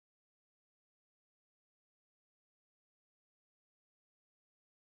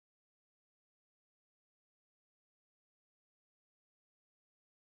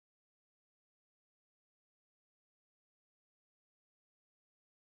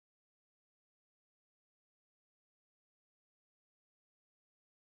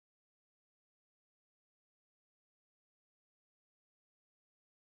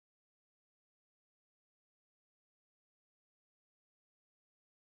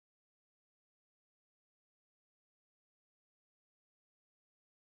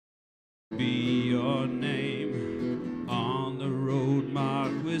Be your name on the road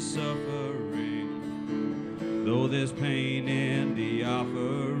marked with suffering. Though there's pain in the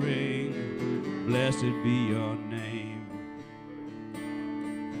offering, blessed be your name.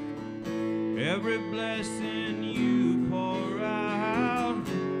 Every blessing you pour out,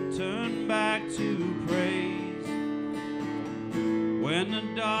 turn back to praise. When the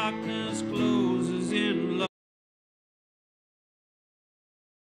darkness closes in love,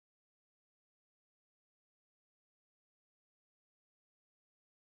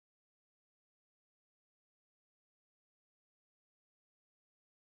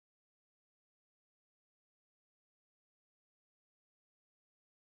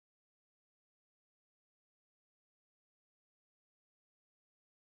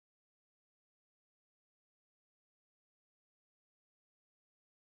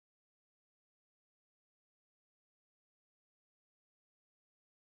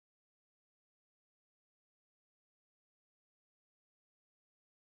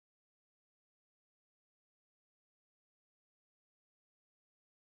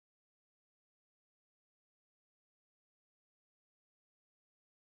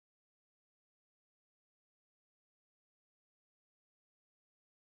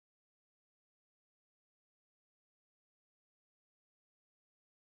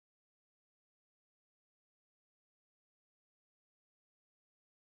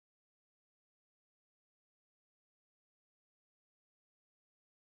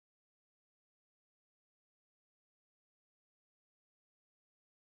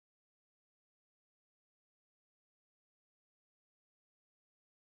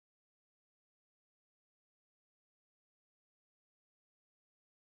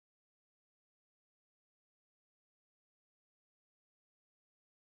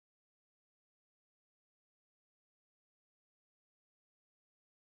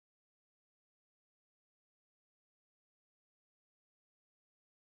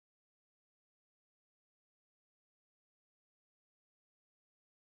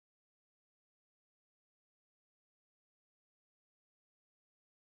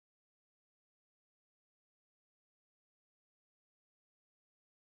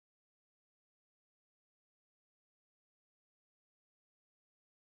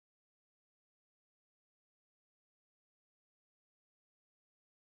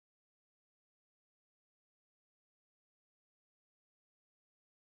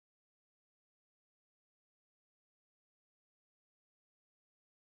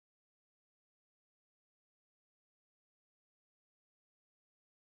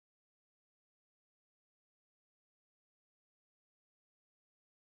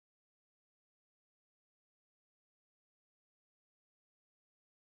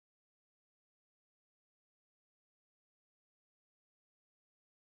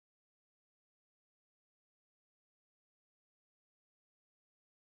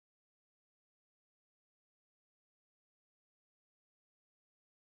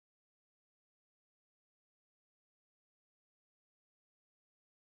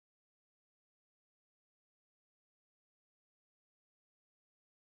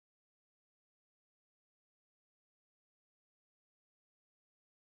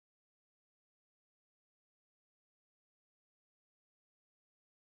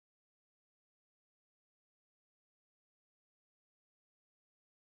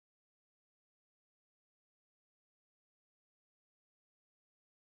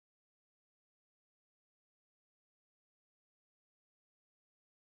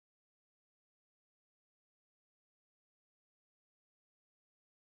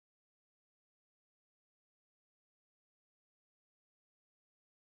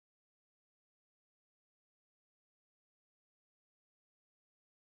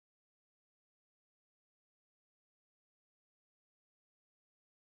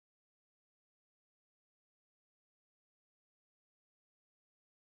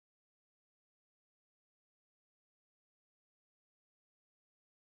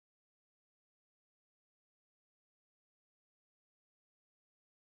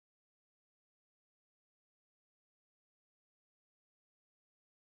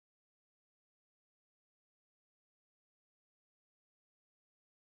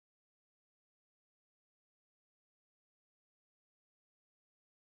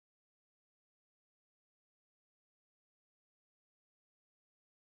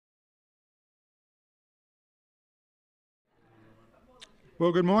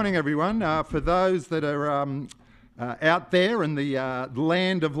 Well, good morning, everyone. For those that are out there in the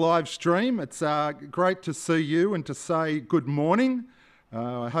land of live stream, it's great to see you and to say good morning.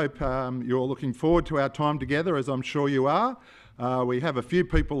 I hope you're looking forward to our time together, as I'm sure you are. We have a few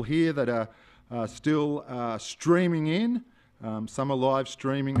people here that are still streaming in. Some are live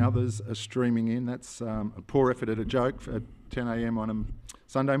streaming, others are streaming in. That's a poor effort at a joke at 10 a.m. on a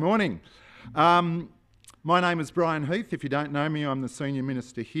Sunday morning. My name is Brian Heath. If you don't know me, I'm the senior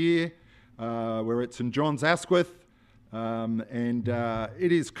minister here. We're at St John's Asquith, and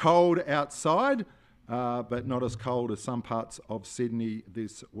it is cold outside, but not as cold as some parts of Sydney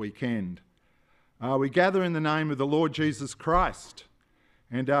this weekend. We gather in the name of the Lord Jesus Christ,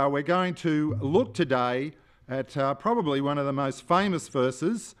 and we're going to look today at probably one of the most famous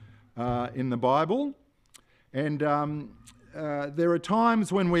verses in the Bible. And there are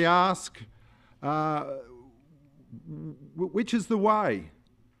times when we ask, which is the way?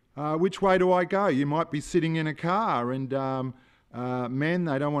 Which way do I go? You might be sitting in a car and men,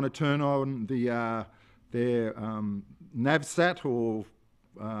 they don't want to turn on their Navsat or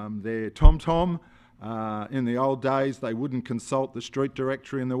their TomTom. In the old days, they wouldn't consult the street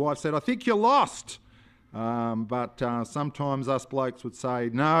directory, and the wife said, "I think you're lost." But sometimes us blokes would say,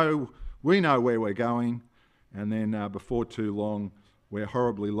 "No, we know where we're going," and then before too long, we're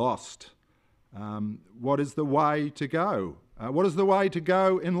horribly lost. What is the way to go? What is the way to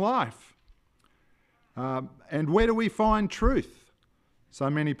go in life? And where do we find truth? So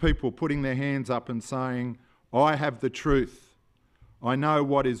many people putting their hands up and saying, "I have the truth. I know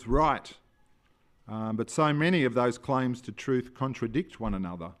what is right." But so many of those claims to truth contradict one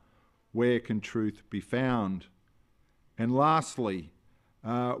another. Where can truth be found? And lastly,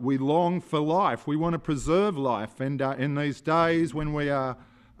 we long for life. We want to preserve life. And in these days when we are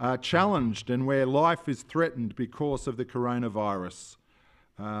challenged and where life is threatened because of the coronavirus,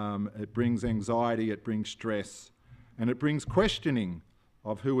 it brings anxiety, it brings stress, and it brings questioning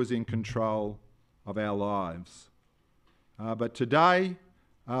of who is in control of our lives. But today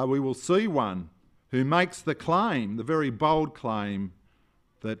we will see one who makes the claim, the very bold claim,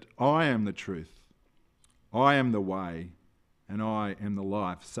 that I am the truth, I am the way, and I am the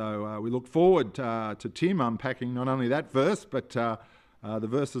life. So we look forward to Tim unpacking not only that verse, but the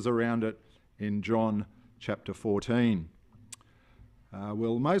verses around it in John chapter 14.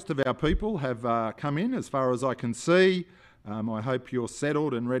 Well, most of our people have come in as far as I can see. I hope you're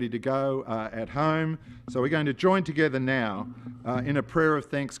settled and ready to go at home. So we're going to join together now in a prayer of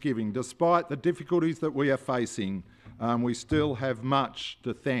thanksgiving. Despite the difficulties that we are facing, we still have much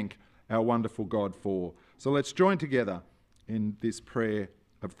to thank our wonderful God for. So let's join together in this prayer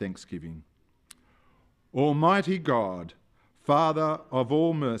of thanksgiving. Almighty God, Father of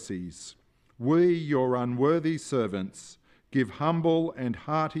all mercies, we, your unworthy servants, give humble and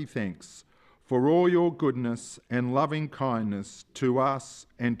hearty thanks for all your goodness and loving kindness to us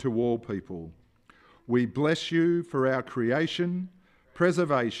and to all people. We bless you for our creation,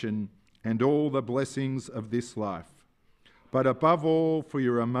 preservation, and all the blessings of this life, but above all for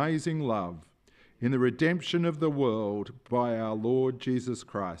your amazing love in the redemption of the world by our Lord Jesus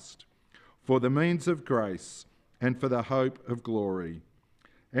Christ, for the means of grace and for the hope of glory.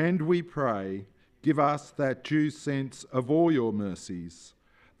 And we pray, give us that due sense of all your mercies,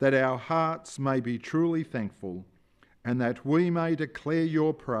 that our hearts may be truly thankful, and that we may declare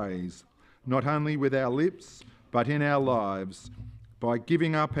your praise, not only with our lips, but in our lives, by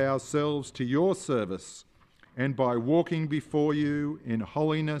giving up ourselves to your service, and by walking before you in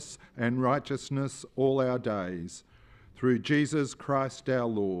holiness and righteousness all our days, through Jesus Christ our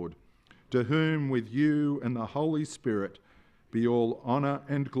Lord, to whom with you and the Holy Spirit be all honour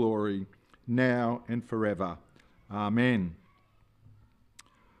and glory, now and forever. Amen.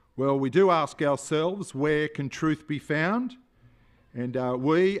 Well, we do ask ourselves, where can truth be found? And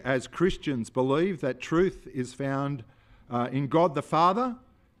we as Christians believe that truth is found in God the Father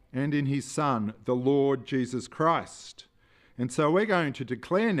and in his Son, the Lord Jesus Christ. And so we're going to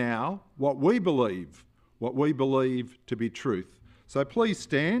declare now what we believe to be truth. So please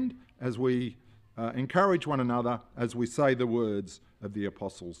stand as we encourage one another as we say the words of the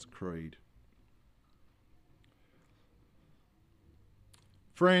Apostles' Creed.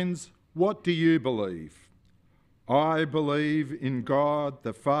 Friends, what do you believe? I believe in God,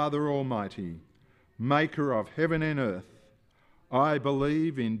 the Father Almighty, maker of heaven and earth. I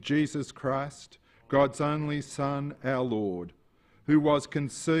believe in Jesus Christ, God's only Son, our Lord, who was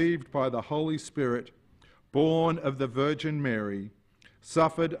conceived by the Holy Spirit, born of the Virgin Mary,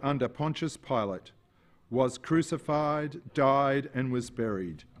 suffered under Pontius Pilate, was crucified, died, and was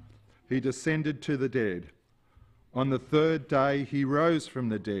buried. He descended to the dead. On the third day he rose from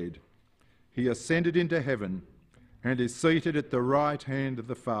the dead. He ascended into heaven and is seated at the right hand of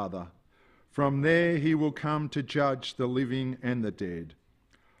the Father. From there he will come to judge the living and the dead.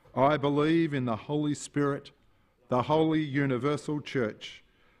 I believe in the Holy Spirit, the holy universal church,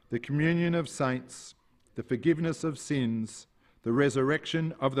 the communion of saints, the forgiveness of sins, the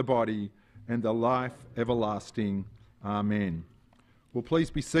resurrection of the body, and the life everlasting. Amen. Well, please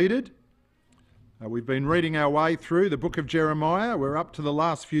be seated. We've been reading our way through the book of Jeremiah. We're up to the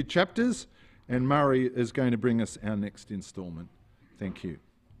last few chapters, and Murray is going to bring us our next instalment. Thank you.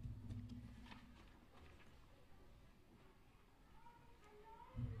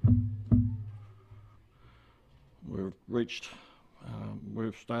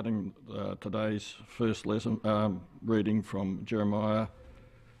 We're starting today's first lesson, reading from Jeremiah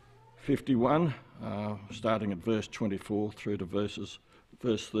 51, starting at verse 24 through to verse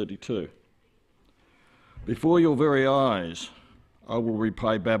 32. Before your very eyes I will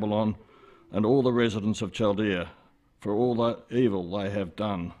repay Babylon and all the residents of Chaldea for all the evil they have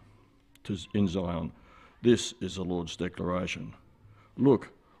done in Zion. This is the Lord's declaration. Look,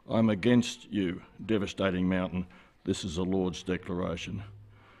 I'm against you, devastating mountain. This is the Lord's declaration.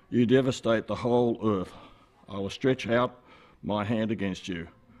 You devastate the whole earth. I will stretch out my hand against you,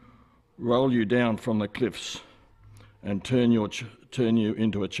 roll you down from the cliffs, and turn you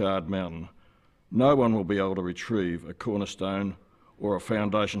into a charred mountain. No one will be able to retrieve a cornerstone or a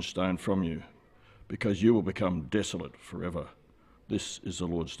foundation stone from you, because you will become desolate forever. This is the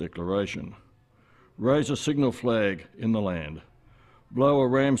Lord's declaration. Raise a signal flag in the land. Blow a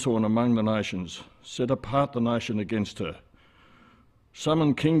ram's horn among the nations. Set apart the nation against her.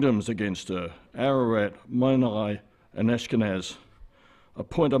 Summon kingdoms against her, Ararat, Monai, and Ashkenaz.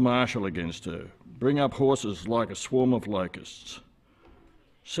 Appoint a marshal against her. Bring up horses like a swarm of locusts.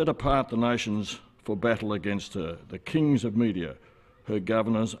 Set apart the nations for battle against her, the kings of Media, her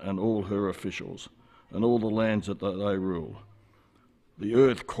governors and all her officials, and all the lands that they rule. The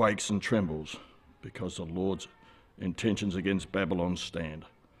earth quakes and trembles because the Lord's intentions against Babylon stand,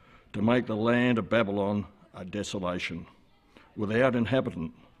 to make the land of Babylon a desolation, without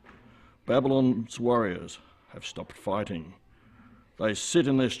inhabitant. Babylon's warriors have stopped fighting. They sit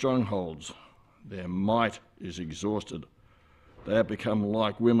in their strongholds. Their might is exhausted. They have become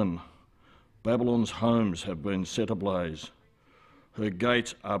like women. Babylon's homes have been set ablaze. Her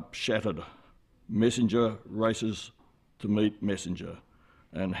gates are shattered. Messenger races to meet messenger,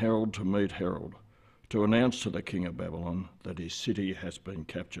 and herald to meet herald, to announce to the king of Babylon that his city has been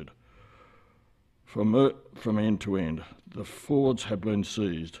captured. From end to end, the fords have been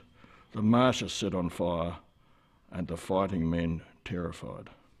seized, the marshes set on fire, and the fighting men terrified.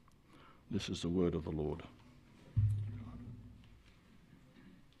 This is the word of the Lord.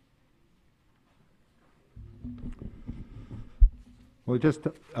 We'll just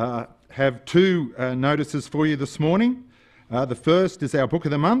have two notices for you this morning. The first is our book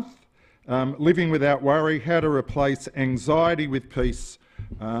of the month, Living Without Worry, How to Replace Anxiety with Peace,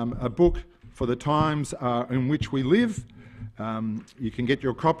 a book for the times in which we live. You can get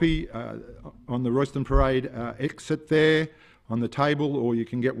your copy on the Royston Parade exit there on the table, or you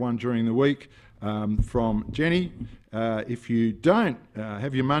can get one during the week from Jenny. If you don't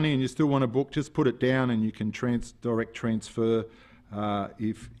have your money and you still want a book, just put it down and you can direct transfer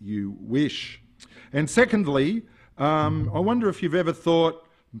if you wish. And secondly, I wonder if you've ever thought,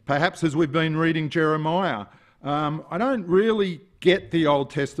 perhaps as we've been reading Jeremiah, I don't really get the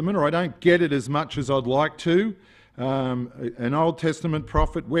Old Testament, or I don't get it as much as I'd like to. An Old Testament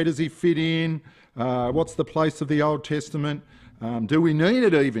prophet, where does he fit in? What's the place of the Old Testament? Do we need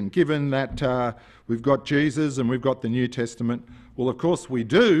it even, given that we've got Jesus and we've got the New Testament? Well, of course we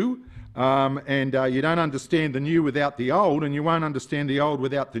do. And you don't understand the new without the old, and you won't understand the old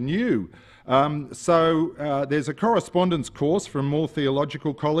without the new. So there's a correspondence course from Moore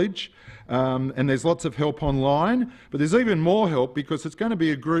Theological College, and there's lots of help online, but there's even more help because it's going to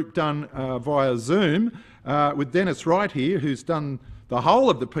be a group done via Zoom with Dennis Wright here, who's done the whole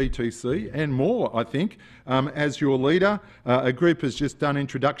of the PTC and more, I think, as your leader. A group has just done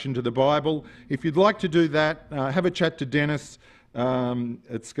Introduction to the Bible. If you'd like to do that, have a chat to Dennis.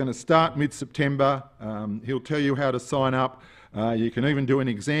 It's going to start mid-September. He'll tell you how to sign up. You can even do an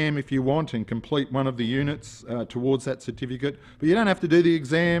exam if you want and complete one of the units towards that certificate. But you don't have to do the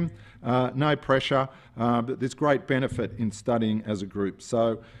exam, no pressure, but there's great benefit in studying as a group.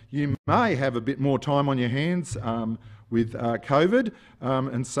 So you may have a bit more time on your hands with COVID,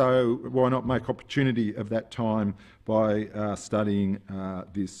 and so why not make opportunity of that time by studying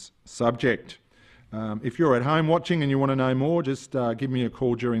this subject. If you're at home watching and you want to know more, just give me a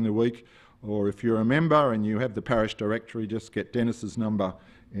call during the week, or if you're a member and you have the parish directory, just get Dennis's number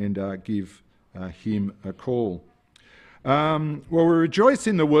and give him a call. Well, we rejoice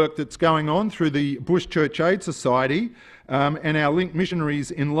in the work that's going on through the Bush Church Aid Society and our linked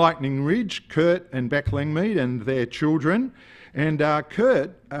missionaries in Lightning Ridge, Kurt and Beck Langmead and their children. And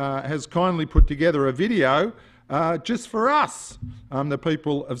Kurt has kindly put together a video just for us, the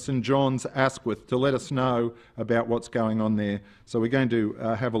people of St John's, Asquith, to let us know about what's going on there. So we're going to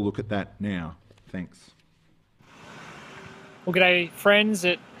have a look at that now. Thanks. Well, g'day friends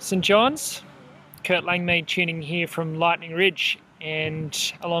at St John's. Kurt Langmead tuning here from Lightning Ridge, and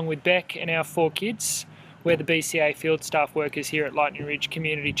along with Beck and our 4 kids, we're the BCA field staff workers here at Lightning Ridge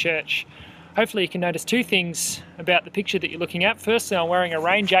Community Church. Hopefully you can notice 2 things about the picture that you're looking at. Firstly, I'm wearing a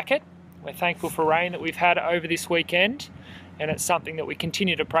rain jacket. We're thankful for rain that we've had over this weekend, and it's something that we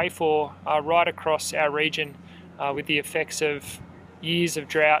continue to pray for right across our region with the effects of years of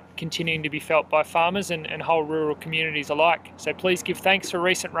drought continuing to be felt by farmers and whole rural communities alike. So please give thanks for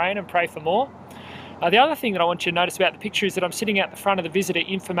recent rain and pray for more. The other thing that I want you to notice about the picture is that I'm sitting at the front of the Visitor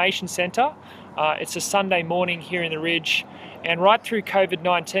Information Centre. It's a Sunday morning here in the Ridge, and right through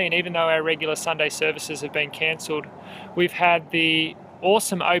COVID-19, even though our regular Sunday services have been cancelled, we've had the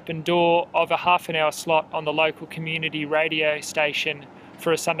awesome open door of a half-an-hour slot on the local community radio station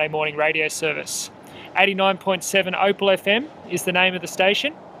for a Sunday morning radio service. 89.7 Opal FM is the name of the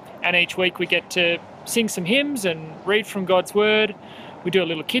station, and each week we get to sing some hymns and read from God's Word. We do a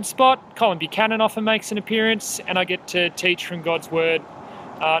little kid spot. Colin Buchanan often makes an appearance, and I get to teach from God's Word,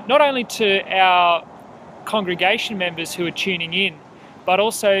 not only to our congregation members who are tuning in, but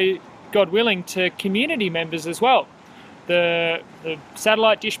also, God willing, to community members as well. The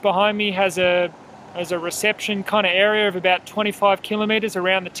satellite dish behind me has a reception kind of area of about 25 kilometres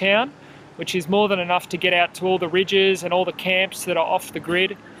around the town, which is more than enough to get out to all the ridges and all the camps that are off the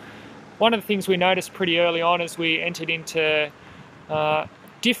grid. One of the things we noticed pretty early on as we entered into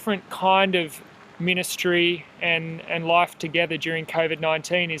different kind of ministry and life together during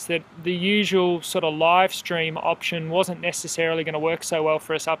COVID-19 is that the usual sort of live stream option wasn't necessarily going to work so well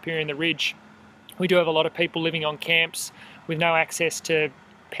for us up here in the Ridge. We do have a lot of people living on camps with no access to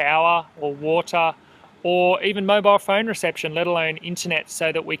power or water or even mobile phone reception, let alone internet,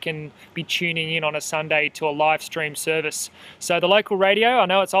 so that we can be tuning in on a Sunday to a live stream service. So the local radio, I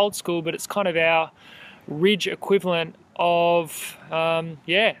know it's old school, but it's kind of our Ridge equivalent of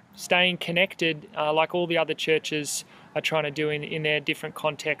staying connected like all the other churches are trying to do in their different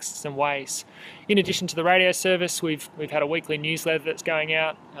contexts and ways. In addition to the radio service, we've had a weekly newsletter that's going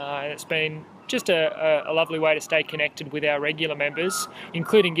out, and it's been just a lovely way to stay connected with our regular members,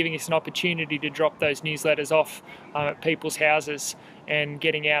 including giving us an opportunity to drop those newsletters off at people's houses and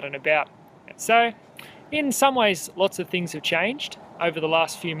getting out and about. So in some ways, lots of things have changed over the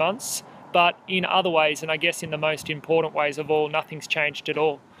last few months, but in other ways, and I guess in the most important ways of all, nothing's changed at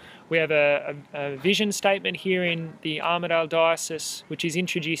all. We have a vision statement here in the Armidale Diocese, which is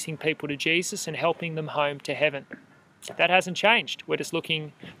introducing people to Jesus and helping them home to heaven. That hasn't changed. We're just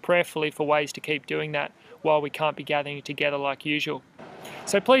looking prayerfully for ways to keep doing that while we can't be gathering together like usual.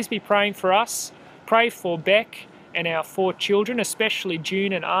 So please be praying for us. Pray for Beck and our 4 children, especially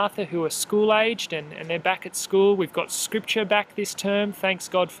June and Arthur, who are school-aged and they're back at school. We've got scripture back this term. Thanks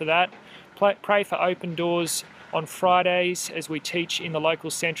God for that. Pray for open doors on Fridays as we teach in the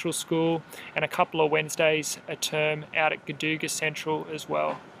local central school, and a couple of Wednesdays a term out at Gadooga Central as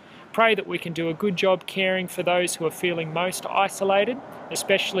well. Pray that we can do a good job caring for those who are feeling most isolated,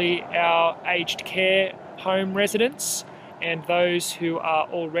 especially our aged care home residents and those who are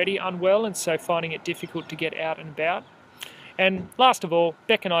already unwell and so finding it difficult to get out and about. And last of all,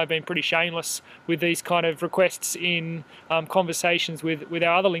 Beck and I have been pretty shameless with these kind of requests in conversations with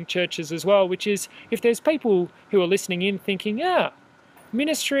our other linked churches as well, which is if there's people who are listening in thinking,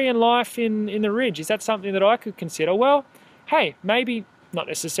 ministry and life in the Ridge, is that something that I could consider? Well, hey, maybe not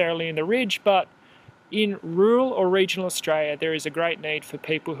necessarily in the Ridge, but in rural or regional Australia, there is a great need for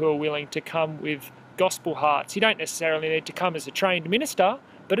people who are willing to come with gospel hearts. You don't necessarily need to come as a trained minister,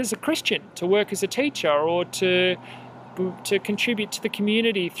 but as a Christian, to work as a teacher or to contribute to the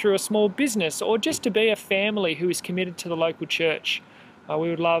community through a small business, or just to be a family who is committed to the local church. We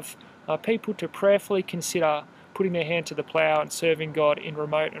would love people to prayerfully consider putting their hand to the plough and serving God in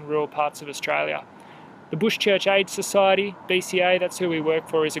remote and rural parts of Australia. The Bush Church Aid Society, BCA, that's who we work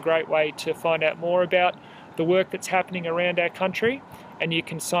for, is a great way to find out more about the work that's happening around our country, and you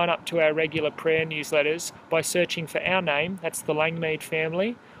can sign up to our regular prayer newsletters by searching for our name, that's the Langmead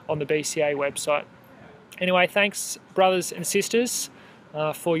family, on the BCA website. Anyway, thanks brothers and sisters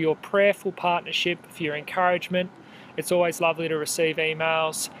for your prayerful partnership, for your encouragement. It's always lovely to receive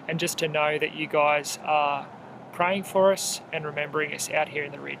emails and just to know that you guys are praying for us and remembering us out here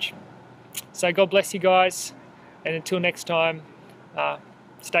in the Ridge. So God bless you guys. And until next time,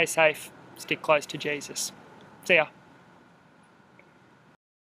 stay safe, stick close to Jesus. See ya.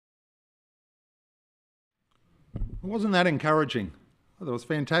 Wasn't that encouraging? That was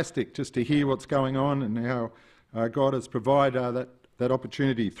fantastic just to hear what's going on and how God has provided that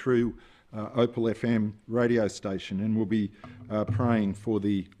opportunity through Opal FM radio station, and we'll be praying for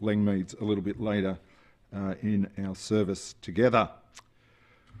the Langmeads a little bit later in our service together.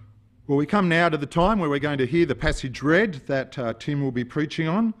 Well, we come now to the time where we're going to hear the passage read that Tim will be preaching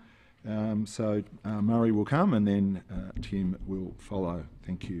on. So Murray will come and then Tim will follow.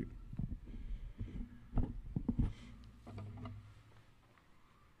 Thank you.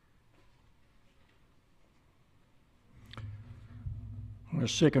 Our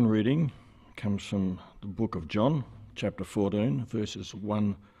second reading comes from the book of John, chapter 14, verses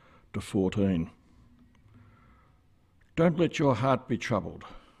 1 to 14. Don't let your heart be troubled.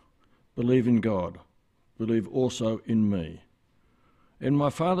 Believe in God. Believe also in me. In my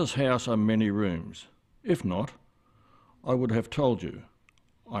Father's house are many rooms. If not, I would have told you.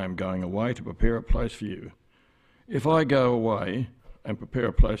 I am going away to prepare a place for you. If I go away and prepare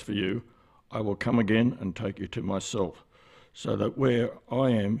a place for you, I will come again and take you to myself, so that where I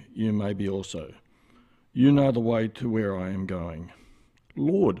am, you may be also. You know the way to where I am going.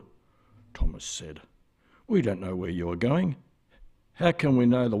 Lord, Thomas said, we don't know where you are going. How can we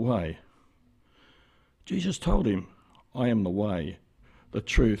know the way? Jesus told him, I am the way, the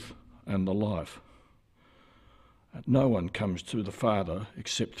truth, and the life. No one comes to the Father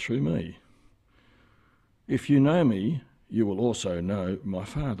except through me. If you know me, you will also know my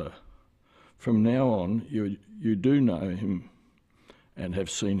Father. From now on, you do know him and have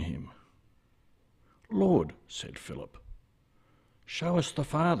seen him. Lord, said Philip, show us the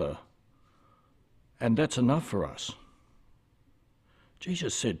Father, and that's enough for us.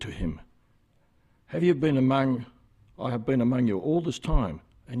 Jesus said to him, I have been among you all this time,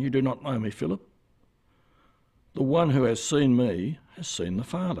 and you do not know me, Philip? The one who has seen me has seen the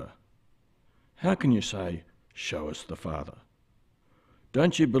Father. How can you say, show us the Father?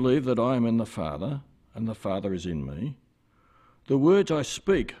 Don't you believe that I am in the Father, and the Father is in me? The words I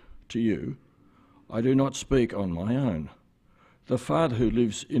speak to you, I do not speak on my own. The Father who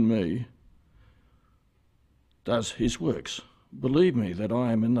lives in me does his works. Believe me that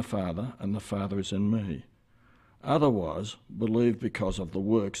I am in the Father, and the Father is in me. Otherwise, believe because of the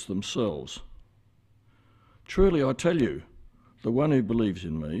works themselves. Truly I tell you, the one who believes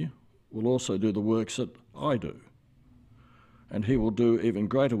in me will also do the works that I do. And he will do even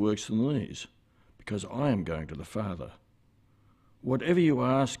greater works than these, because I am going to the Father. Whatever you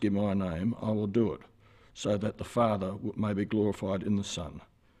ask in my name, I will do it, so that the Father may be glorified in the Son.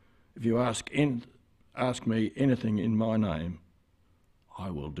 If you ask me anything in my name, I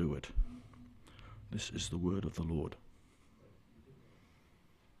will do it. This is the word of the Lord.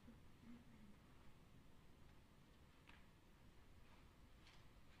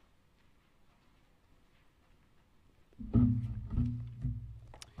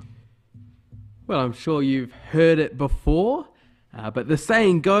 Well, I'm sure you've heard it before, but the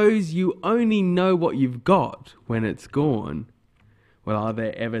saying goes, you only know what you've got when it's gone. Well, are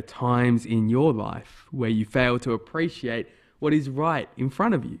there ever times in your life where you fail to appreciate what is right in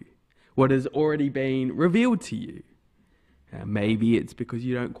front of you, what has already been revealed to you? Maybe it's because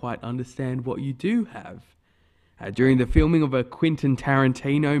you don't quite understand what you do have. During the filming of a Quentin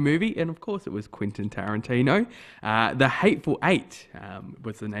Tarantino movie, and of course it was Quentin Tarantino, The Hateful Eight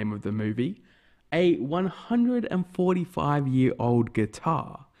was the name of the movie, a 145-year-old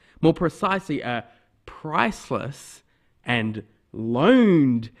guitar, more precisely a priceless and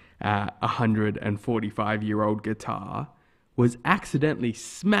loaned 145-year-old guitar, was accidentally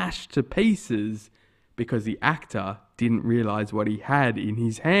smashed to pieces because the actor didn't realize what he had in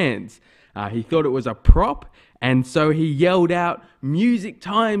his hands. He thought it was a prop, and so he yelled out, "Music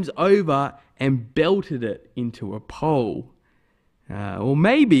time's over," and belted it into a pole. Or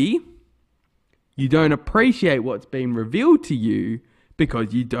maybe you don't appreciate what's been revealed to you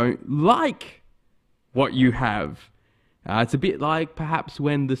because you don't like what you have. It's a bit like perhaps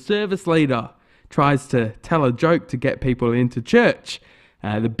when the service leader tries to tell a joke to get people into church.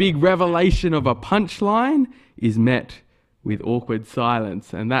 The big revelation of a punchline is met with awkward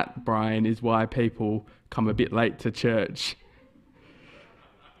silence, and that, Brian, is why people come a bit late to church.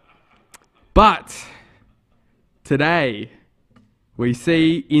 But today we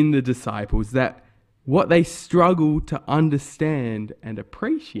see in the disciples that what they struggle to understand and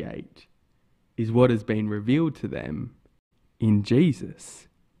appreciate is what has been revealed to them in Jesus.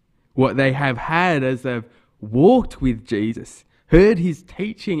 What they have had as they've walked with Jesus, heard his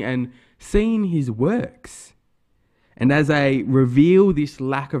teaching and seen his works. And as they reveal this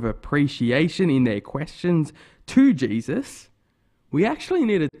lack of appreciation in their questions to Jesus, we actually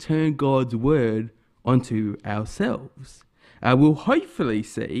need to turn God's word onto ourselves. We'll hopefully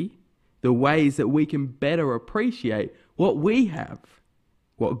see the ways that we can better appreciate what we have,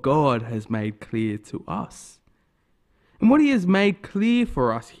 what God has made clear to us. And what he has made clear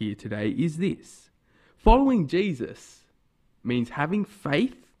for us here today is this: following Jesus means having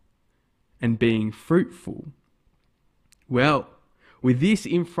faith and being fruitful. Well, with this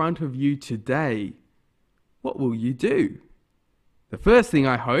in front of you today, what will you do? The first thing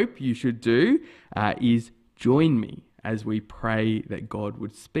I hope you should do is join me as we pray that God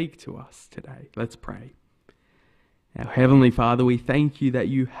would speak to us today. Let's pray. Our Heavenly Father, we thank you that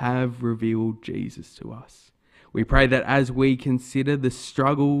you have revealed Jesus to us. We pray that as we consider the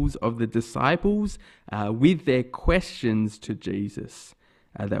struggles of the disciples with their questions to Jesus,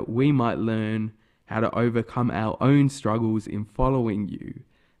 that we might learn how to overcome our own struggles in following you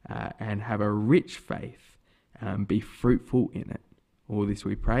and have a rich faith and be fruitful in it. All this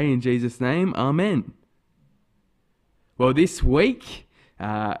we pray in Jesus' name. Amen. Well, this week,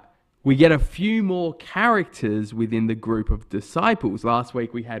 we get a few more characters within the group of disciples. Last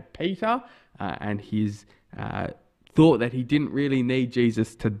week we had Peter and his thought that he didn't really need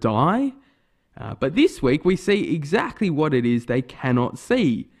Jesus to die. But this week we see exactly what it is they cannot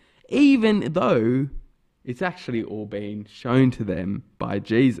see, even though it's actually all been shown to them by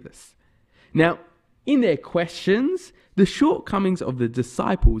Jesus. Now, in their questions, the shortcomings of the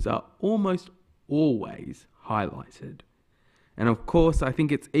disciples are almost always highlighted. And of course, I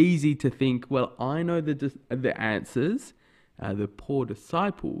think it's easy to think, well, I know the answers. The poor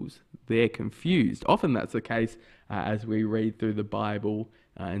disciples, they're confused. Often that's the case as we read through the Bible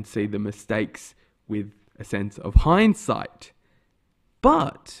and see the mistakes with a sense of hindsight.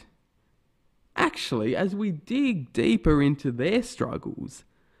 But actually, as we dig deeper into their struggles,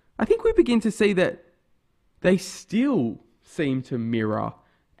 I think we begin to see that they still seem to mirror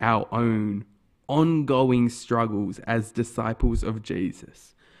our own ongoing struggles as disciples of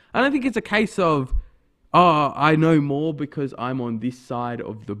Jesus. I don't think it's a case of, I know more because I'm on this side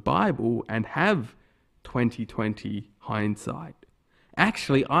of the Bible and have 20/20 hindsight.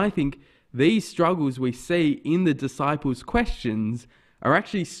 Actually, I think these struggles we see in the disciples' questions are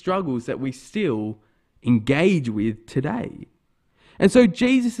actually struggles that we still engage with today. And so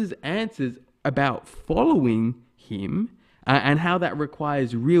Jesus' answers about following him and how that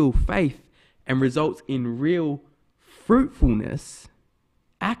requires real faith and results in real fruitfulness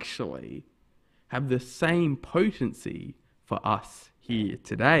actually have the same potency for us here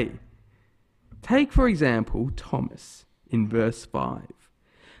today. Take, for example, Thomas in verse 5.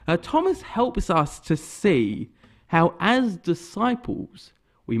 Thomas helps us to see how, as disciples,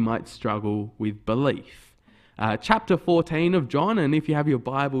 we might struggle with belief. Chapter 14 of John, and if you have your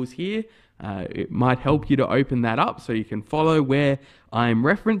Bibles here, it might help you to open that up so you can follow where I'm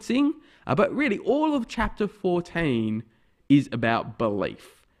referencing. But really, all of chapter 14 is about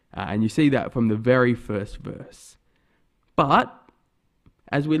belief. And you see that from the very first verse. But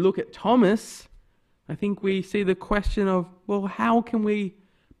as we look at Thomas, I think we see the question of, well, how can we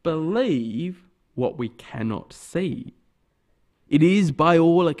believe what we cannot see? It is, by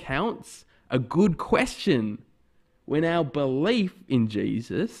all accounts, a good question when our belief in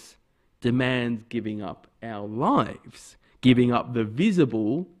Jesus demands giving up our lives, giving up the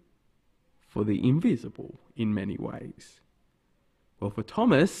visible for the invisible in many ways. Well, for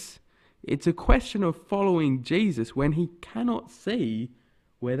Thomas, it's a question of following Jesus when he cannot see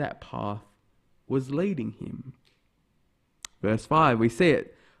where that path was leading him. Verse 5, we see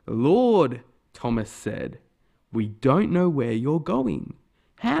it. "Lord," Thomas said, "we don't know where you're going.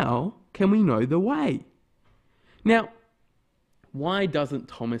 How can we know the way?" Now, why doesn't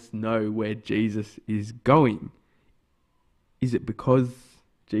Thomas know where Jesus is going? Is it because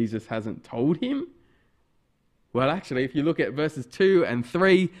Jesus hasn't told him? Well, actually, if you look at verses 2 and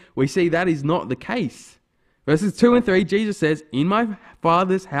 3, we see that is not the case. Verses 2 and 3, Jesus says, "In my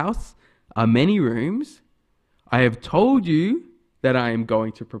Father's house are many rooms. I have told you that I am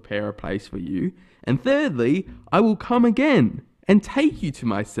going to prepare a place for you. And thirdly, I will come again and take you to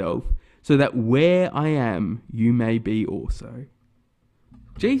myself, so that where I am, you may be also."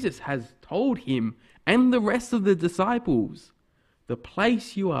 Jesus has told him and the rest of the disciples, the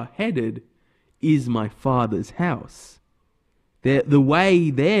place you are headed is my Father's house. The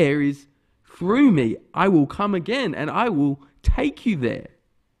way there is through me. I will come again and I will take you there.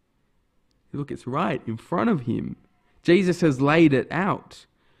 Look, it's right in front of him. Jesus has laid it out.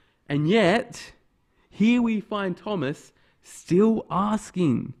 And yet, here we find Thomas still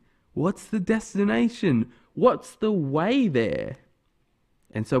asking, what's the destination? What's the way there?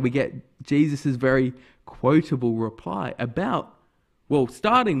 And so we get Jesus' very quotable reply about, well,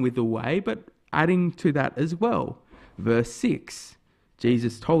 starting with the way, but adding to that as well. Verse 6,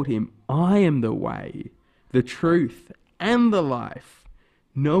 Jesus told him, I am the way, the truth, and the life.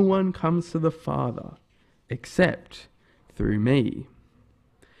 No one comes to the Father except through me.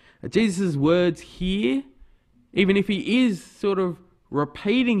 Jesus' words here, even if he is sort of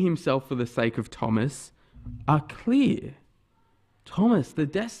repeating himself for the sake of Thomas, are clear. Thomas, the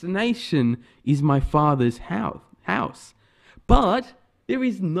destination is my Father's house. But there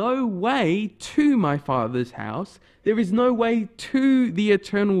is no way to my Father's house. There is no way to the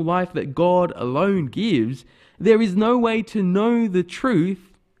eternal life that God alone gives. There is no way to know the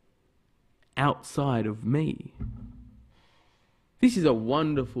truth outside of me. This is a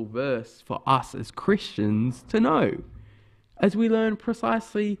wonderful verse for us as Christians to know, as we learn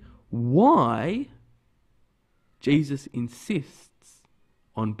precisely why Jesus insists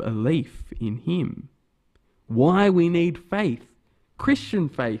on belief in him, why we need faith, Christian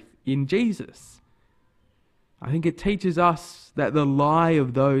faith in Jesus. I think it teaches us that the lie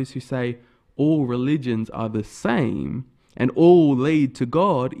of those who say all religions are the same and all lead to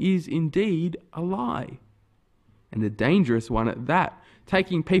God is indeed a lie, and a dangerous one at that,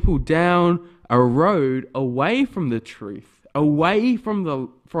 taking people down a road away from the truth, away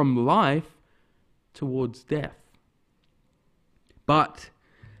from life towards death. But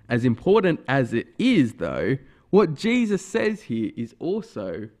as important as it is, though, what Jesus says here is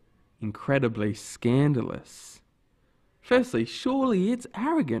also incredibly scandalous. Firstly, surely it's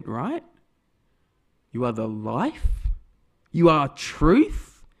arrogant, right? You are the life. You are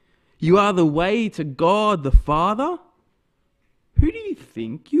truth. You are the way to God the Father. Who do you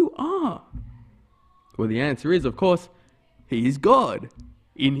think you are? Well, the answer is, of course, he is God.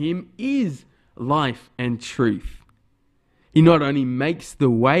 In him is life and truth. He not only makes the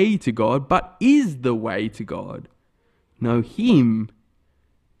way to God, but is the way to God. Know him,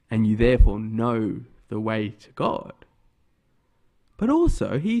 and you therefore know the way to God. But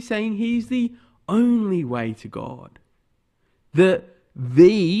also, he's saying he's the only way to God. The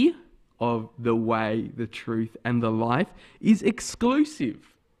of the way, the truth, and the life is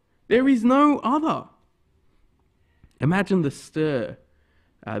exclusive. There is no other. Imagine the stir,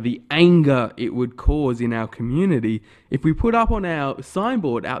 the anger it would cause in our community if we put up on our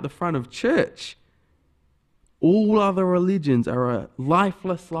signboard out the front of church, all other religions are a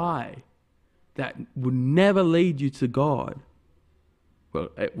lifeless lie that would never lead you to God. Well,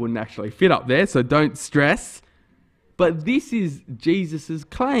 it wouldn't actually fit up there, so don't stress. But this is Jesus'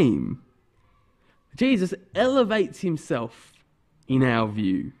 claim. Jesus elevates himself in our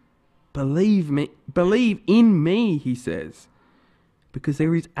view. Believe in me, he says, because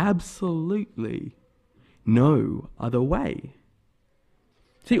there is absolutely no other way.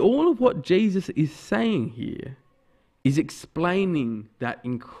 See, all of what Jesus is saying here is explaining that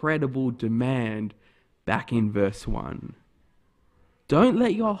incredible demand back in verse 1. Don't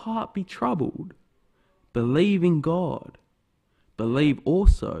let your heart be troubled. Believe in God. Believe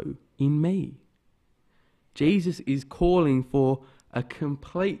also in me. Jesus is calling for a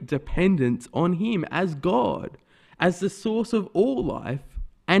complete dependence on him as God, as the source of all life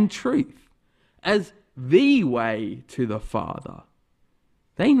and truth, as the way to the Father.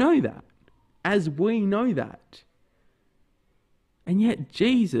 They know that, as we know that. And yet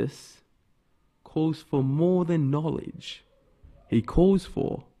Jesus calls for more than knowledge. He calls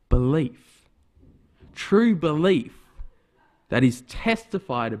for belief. True belief that is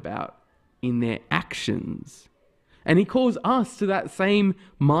testified about in their actions. And he calls us to that same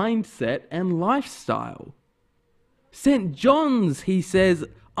mindset and lifestyle. St. John's, he says,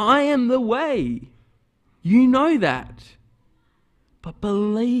 I am the way. You know that. But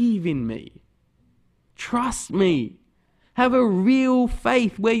believe in me. Trust me. Have a real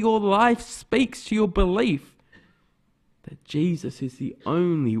faith where your life speaks to your belief that Jesus is the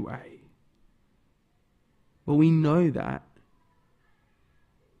only way. Well, we know that.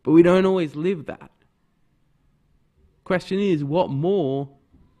 But we don't always live that. Question is, what more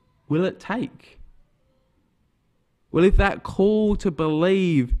will it take? Well, if that call to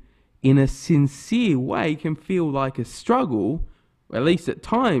believe in a sincere way can feel like a struggle, or at least at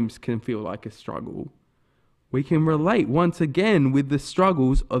times can feel like a struggle, we can relate once again with the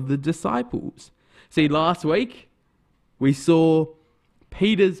struggles of the disciples. See, last week we saw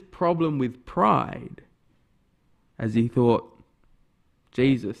Peter's problem with pride as he thought,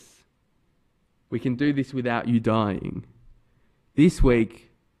 Jesus, we can do this without you dying. This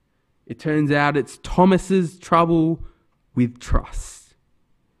week, it turns out it's Thomas's trouble with trust.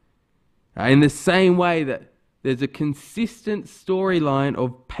 In the same way that there's a consistent storyline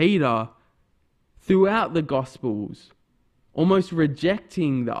of Peter throughout the Gospels, almost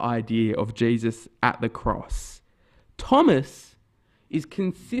rejecting the idea of Jesus at the cross, Thomas is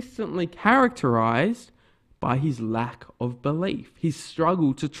consistently characterized by his lack of belief, his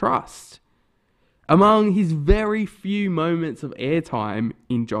struggle to trust. Among his very few moments of airtime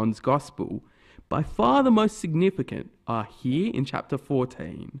in John's Gospel, by far the most significant are here in chapter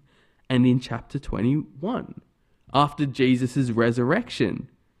 14 and in chapter 21, after Jesus' resurrection.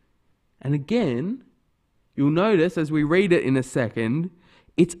 And again, you'll notice as we read it in a second,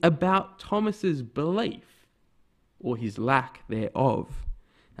 it's about Thomas's belief, or his lack thereof.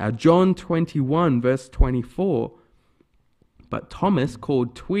 Now, John 21, verse 24, but Thomas,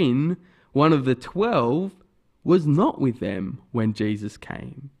 called Twin, one of the 12, was not with them when Jesus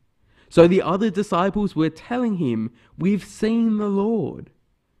came. So the other disciples were telling him, "We've seen the Lord."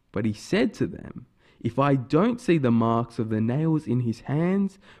 But he said to them, "If I don't see the marks of the nails in his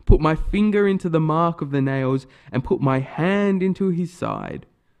hands, put my finger into the mark of the nails, and put my hand into his side,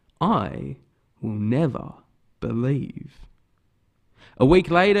 I will never believe." A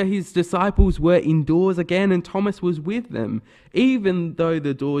week later, his disciples were indoors again, and Thomas was with them. Even though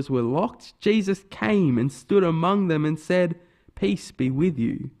the doors were locked, Jesus came and stood among them and said, "Peace be with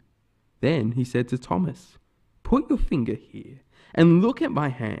you." Then he said to Thomas, "Put your finger here and look at my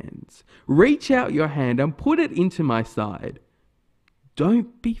hands. Reach out your hand and put it into my side.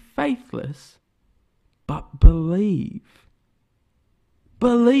 Don't be faithless, but believe."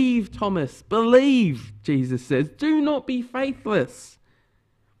 Believe, Thomas, believe, Jesus says. Do not be faithless.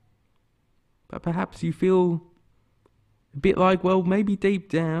 But perhaps you feel a bit like, well, maybe deep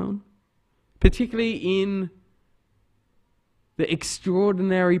down, particularly in the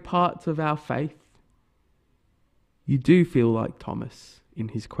extraordinary parts of our faith, you do feel like Thomas in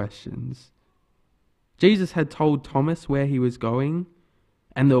his questions. Jesus had told Thomas where he was going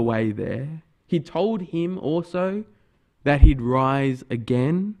and the way there. He told him also that he'd rise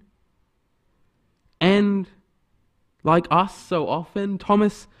again. And like us so often,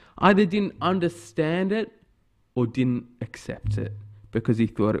 Thomas either didn't understand it or didn't accept it because he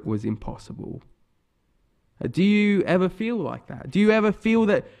thought it was impossible. Do you ever feel like that? Do you ever feel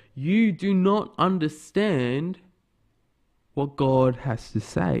that you do not understand what God has to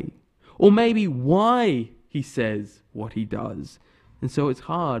say? Or maybe why he says what he does. And so it's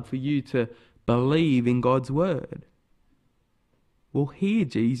hard for you to believe in God's word. Well, hear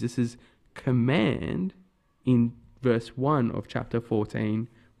Jesus' command in verse 1 of chapter 14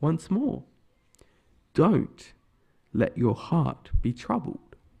 once more. Don't let your heart be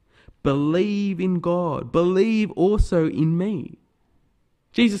troubled. Believe in God. Believe also in me.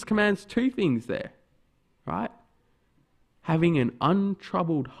 Jesus commands two things there, right? Having an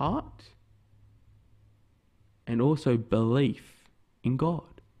untroubled heart and also belief in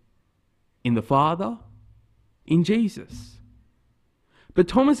God, in the Father, in Jesus. But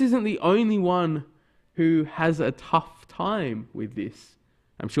Thomas isn't the only one who has a tough time with this.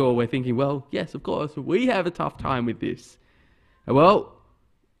 I'm sure we're thinking, well, yes, of course, we have a tough time with this. Well,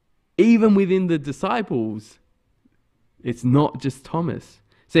 even within the disciples, it's not just Thomas.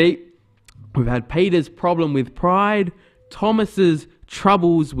 See, we've had Peter's problem with pride, Thomas's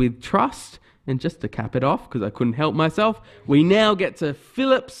troubles with trust, and just to cap it off, because I couldn't help myself, we now get to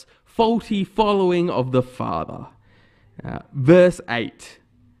Philip's faulty following of the Father. Verse 8,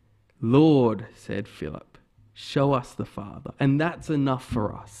 "Lord," said Philip, "show us the Father, and that's enough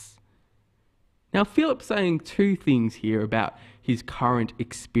for us." Now, Philip's saying two things here about his current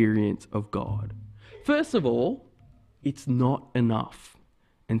experience of God. First of all, it's not enough.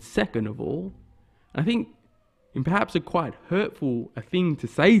 And second of all, I think in perhaps a quite hurtful a thing to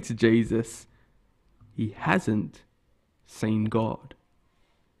say to Jesus, he hasn't seen God.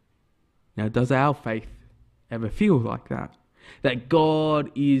 Now, does our faith ever feel like that? That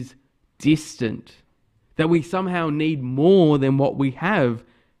God is distant? That we somehow need more than what we have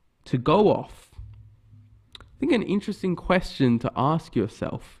to go off? I think an interesting question to ask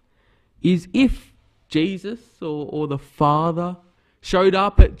yourself is, if Jesus or the Father showed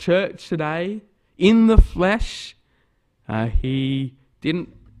up at church today in the flesh, he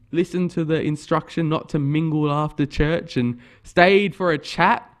didn't listen to the instruction not to mingle after church and stayed for a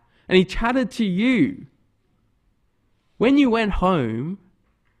chat, and he chatted to you. When you went home,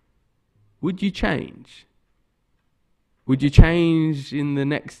 would you change? Would you change in the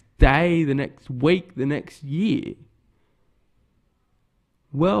next day, the next week, the next year?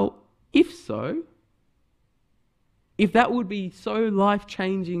 Well, if so, if that would be so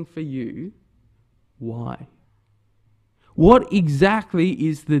life-changing for you, why? What exactly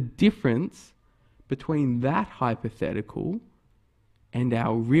is the difference between that hypothetical and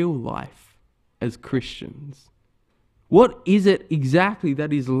our real life as Christians? What is it exactly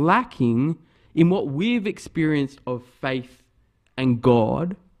that is lacking in what we've experienced of faith and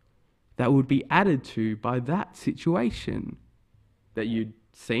God that would be added to by that situation? That you'd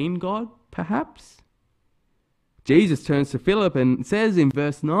seen God, perhaps? Jesus turns to Philip and says in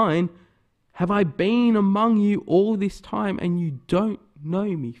verse 9, "Have I been among you all this time and you don't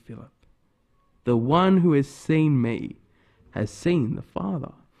know me, Philip? The one who has seen me has seen the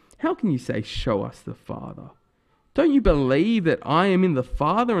Father. How can you say, 'Show us the Father'? Don't you believe that I am in the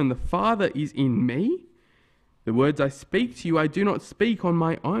Father and the Father is in me? The words I speak to you, I do not speak on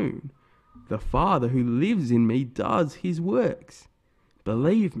my own. The Father who lives in me does his works.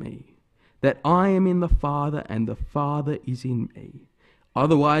 Believe me that I am in the Father and the Father is in me.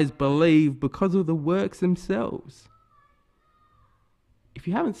 Otherwise, believe because of the works themselves." If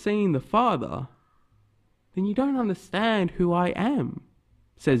you haven't seen the Father, then you don't understand who I am,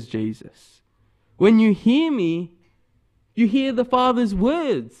 says Jesus. When you hear me, you hear the Father's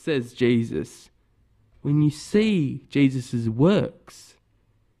words, says Jesus. When you see Jesus' works,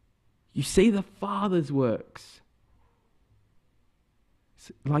 you see the Father's works.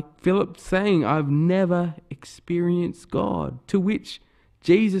 Like Philip saying, "I've never experienced God," to which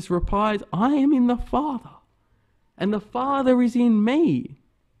Jesus replies, "I am in the Father, and the Father is in me."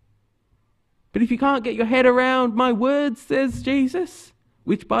 But if you can't get your head around my words, says Jesus,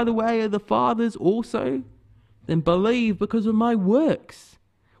 which by the way are the Father's also, then believe because of my works,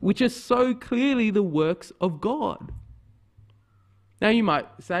 which are so clearly the works of God. Now you might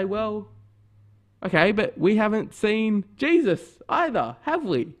say, well, okay, but we haven't seen Jesus either, have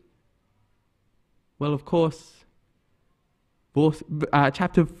we? Well, of course,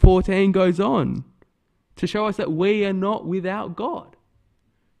 chapter 14 goes on to show us that we are not without God.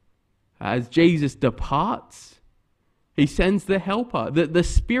 As Jesus departs, he sends the helper, the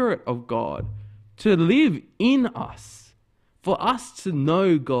Spirit of God, to live in us, for us to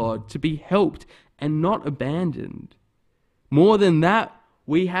know God, to be helped and not abandoned. More than that,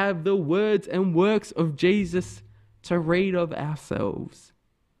 we have the words and works of Jesus to read of ourselves.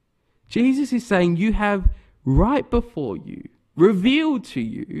 Jesus is saying you have right before you, revealed to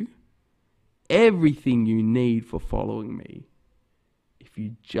you, everything you need for following me, if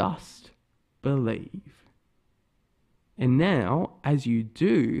you just believe. And now, as you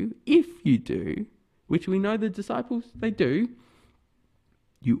do, if you do, which we know the disciples, they do,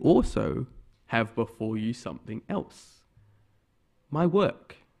 you also have before you something else. My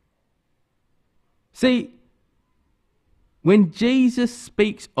work. See, when Jesus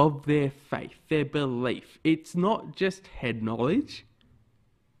speaks of their faith, their belief, it's not just head knowledge.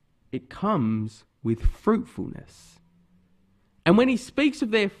 It comes with fruitfulness. And when he speaks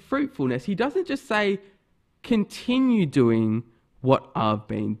of their fruitfulness, he doesn't just say, continue doing what I've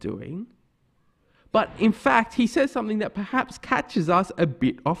been doing. But in fact, he says something that perhaps catches us a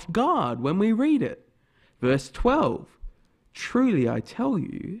bit off guard when we read it. Verse 12, "Truly I tell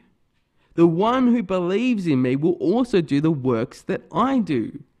you, the one who believes in me will also do the works that I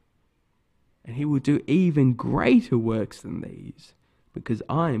do. And he will do even greater works than these, because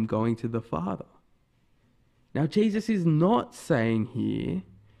I am going to the Father." Now, Jesus is not saying here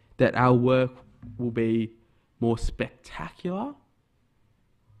that our work will be more spectacular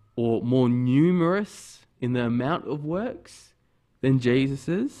or more numerous in the amount of works than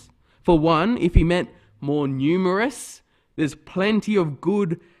Jesus's. For one, if he meant more numerous, there's plenty of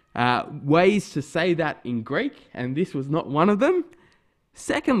good ways to say that in Greek, and this was not one of them.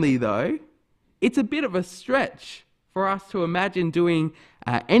 Secondly, though, it's a bit of a stretch for us to imagine doing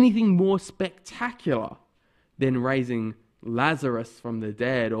anything more spectacular than raising Lazarus from the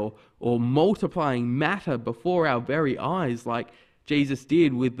dead or multiplying matter before our very eyes like Jesus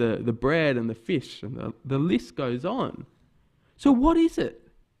did with the bread and the fish, and the list goes on. So what is it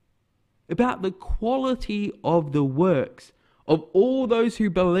about the quality of the works of all those who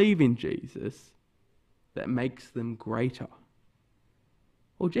believe in Jesus that makes them greater?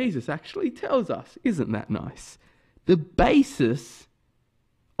 Well, Jesus actually tells us, isn't that nice? The basis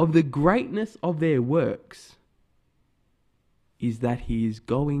of the greatness of their works is that he is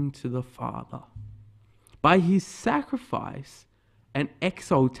going to the Father. By his sacrifice and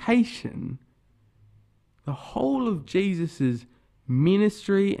exaltation, the whole of Jesus'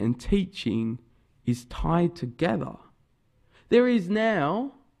 ministry and teaching is tied together. There is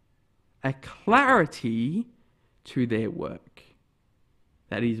now a clarity to their work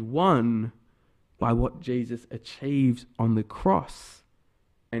that is won by what Jesus achieves on the cross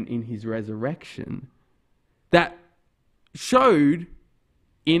and in his resurrection. That showed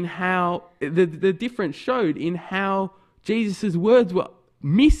in how the difference showed in how Jesus' words were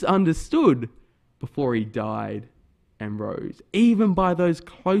misunderstood before he died and rose, even by those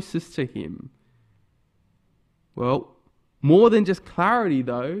closest to him. Well, more than just clarity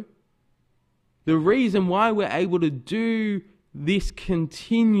though, the reason why we're able to do this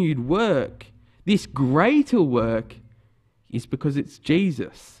continued work, this greater work, is because it's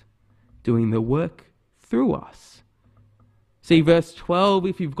Jesus doing the work through us. See verse 12,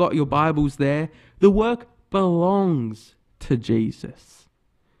 if you've got your Bibles there, the work belongs to Jesus.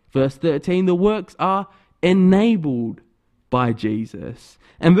 Verse 13, the works are enabled by Jesus.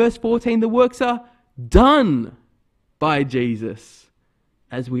 And verse 14, the works are done by Jesus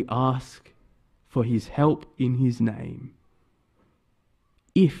as we ask for his help in his name.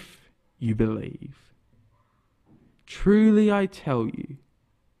 If you believe. Truly I tell you,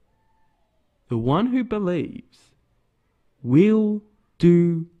 the one who believes will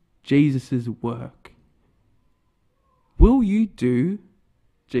do Jesus' work. Will you do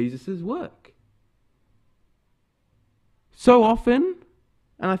Jesus' work? So often,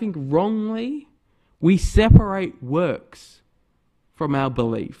 and I think wrongly, we separate works from our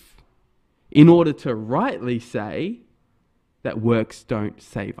belief in order to rightly say that works don't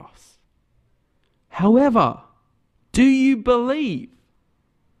save us. However, do you believe?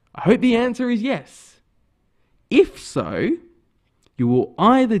 I hope the answer is yes. If so, you will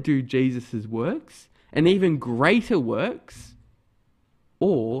either do Jesus' works and even greater works,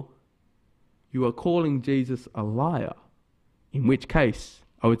 or you are calling Jesus a liar, in which case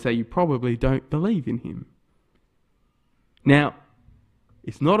I would say you probably don't believe in him. Now,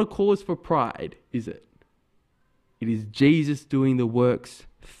 it's not a cause for pride, is it? It is Jesus doing the works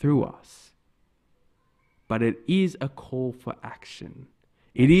through us. But it is a call for action.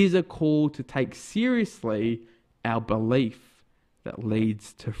 It is a call to take seriously our belief that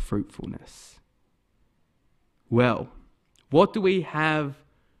leads to fruitfulness. Well, what do we have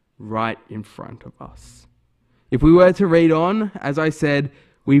right in front of us? If we were to read on, as I said,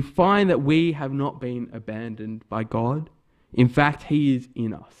 we find that we have not been abandoned by God. In fact, he is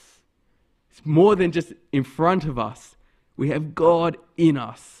in us. It's more than just in front of us. We have God in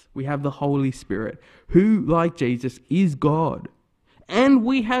us. We have the Holy Spirit, who, like Jesus, is God. And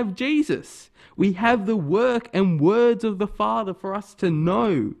we have Jesus. We have the work and words of the Father for us to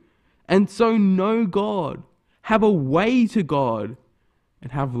know. And so know God, have a way to God,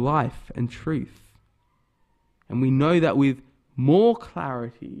 and have life and truth. And we know that with more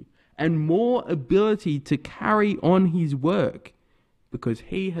clarity and more ability to carry on his work, because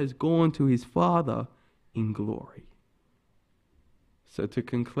he has gone to his Father in glory. So to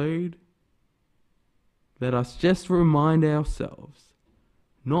conclude, let us just remind ourselves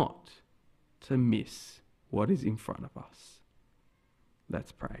not to miss what is in front of us.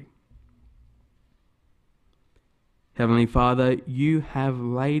 Let's pray. Heavenly Father, you have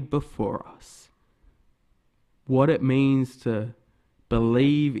laid before us what it means to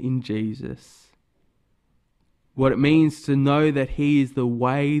believe in Jesus, what it means to know that he is the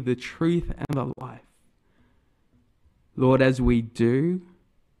way, the truth, and the life. Lord, as we do,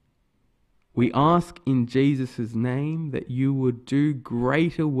 we ask in Jesus' name that you would do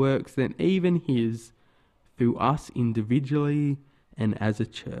greater works than even his through us individually and as a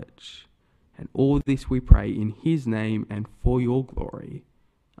church. And all this we pray in his name and for your glory.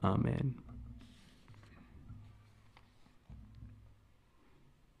 Amen.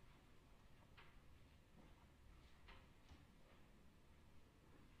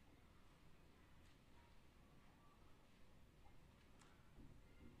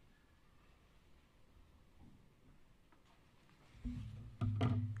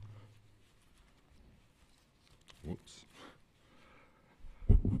 Whoops.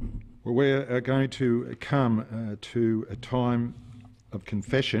 Well, we're going to come to a time of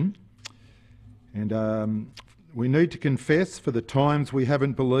confession, and we need to confess for the times we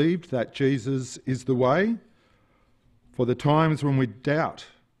haven't believed that Jesus is the way, for the times when we doubt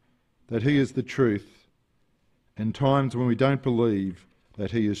that he is the truth, and times when we don't believe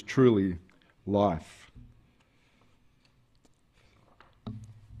that he is truly life.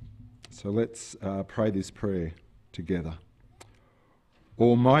 So let's pray this prayer together.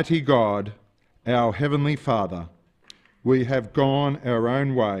 Almighty God, our Heavenly Father, we have gone our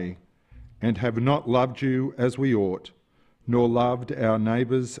own way and have not loved you as we ought, nor loved our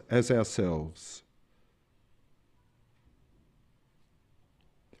neighbours as ourselves.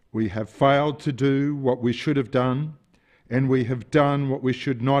 We have failed to do what we should have done, and we have done what we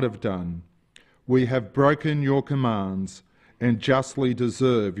should not have done. We have broken your commands and justly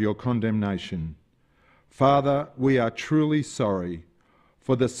deserve your condemnation. Father, we are truly sorry.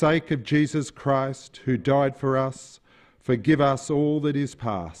 For the sake of Jesus Christ, who died for us, forgive us all that is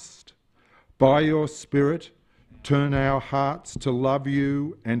past. By your Spirit, turn our hearts to love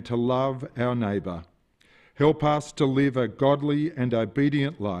you and to love our neighbour. Help us to live a godly and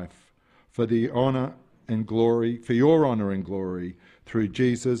obedient life for your honour and glory, through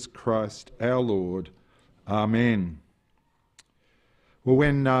Jesus Christ our Lord. Amen. Well,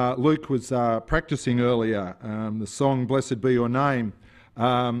 when Luke was practising earlier, the song "Blessed Be Your Name,"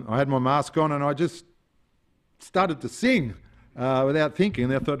 I had my mask on and I just started to sing without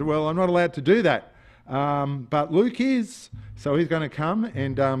thinking. I thought, well, I'm not allowed to do that. But Luke is, so he's going to come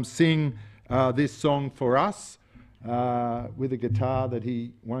and sing this song for us with a guitar that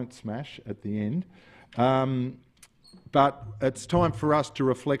he won't smash at the end. But it's time for us to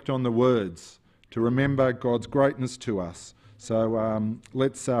reflect on the words, to remember God's greatness to us. So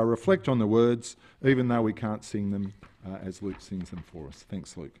let's reflect on the words, even though we can't sing them as Luke sings them for us.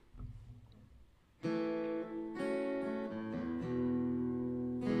 Thanks, Luke.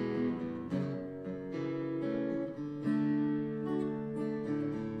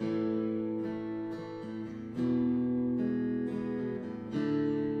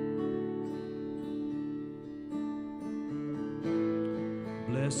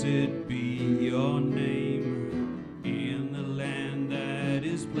 Blessed be your name in the land that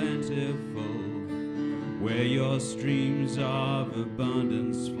is plentiful, where your streams of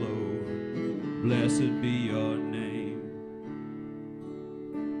abundance flow. Blessed be your name.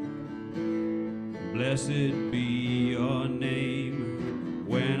 Blessed be your name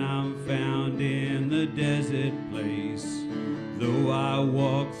when I'm found in the desert place. Though I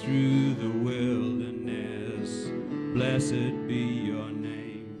walk through the wilderness, blessed be your name.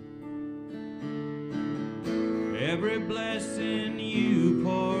 Every blessing you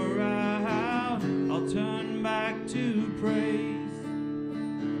pour out, I'll turn back to praise.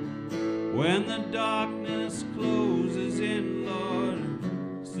 When the darkness closes in, Lord,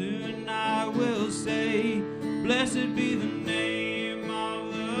 soon I will say, blessed be the name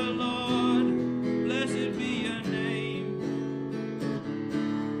of the Lord. Blessed be your name.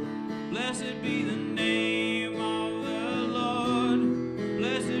 Blessed be the name of the Lord.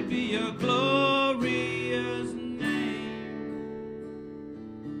 Blessed be your glorious name.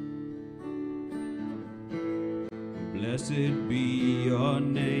 Blessed be your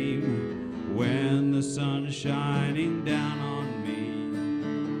name when the sun's shining down on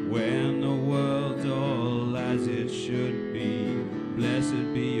me, when the world's all as it should be.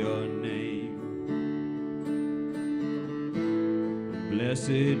 Blessed be your name.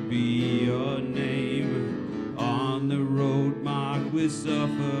 Blessed be your name on the road marked with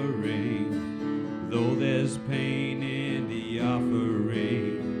suffering, though there's pain in the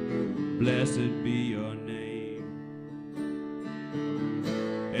offering. Blessed be your name.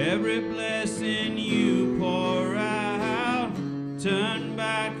 Every blessing you pour out, turn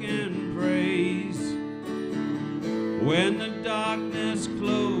back and praise. When the darkness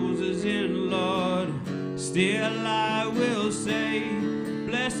closes in, Lord, still I will say,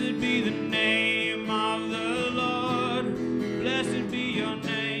 blessed be the name of the Lord. Blessed be your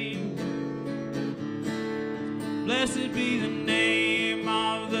name. Blessed be the name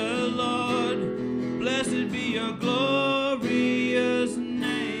of the Lord. Blessed be your glorious name.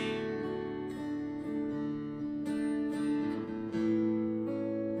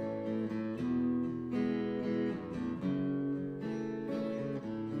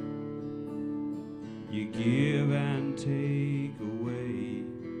 You give and take away.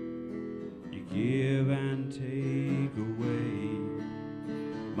 You give and take away.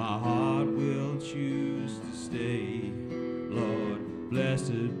 My heart will choose to stay. Lord,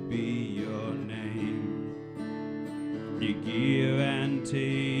 blessed be your name. You give and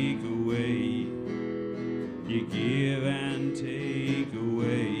take away. You give and take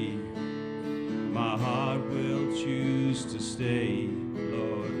away. My heart will choose to stay.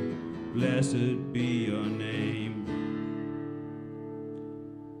 Lord, blessed be your name.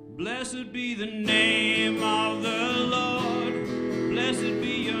 Blessed be the name of the Lord. Blessed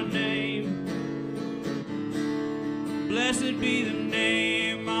be your name. Blessed be the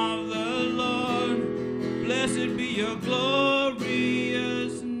name of the Lord. Blessed be your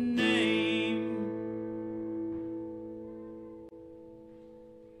glorious name.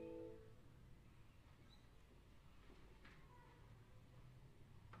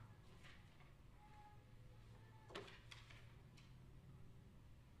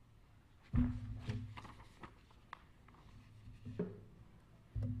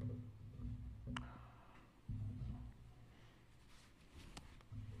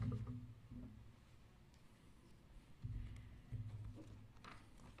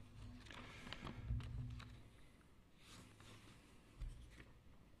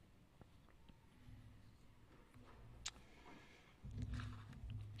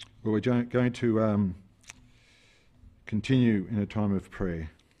 Well, we're going to continue in a time of prayer.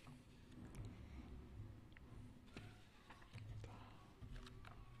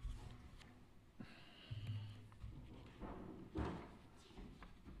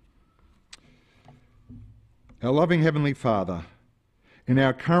 Our loving Heavenly Father, in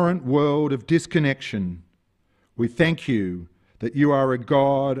our current world of disconnection, we thank you that you are a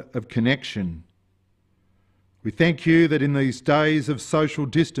God of connection. We thank you that in these days of social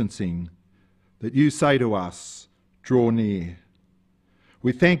distancing, that you say to us, draw near.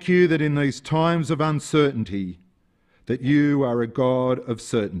 We thank you that in these times of uncertainty, that you are a God of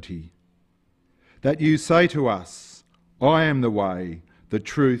certainty. That you say to us, I am the way, the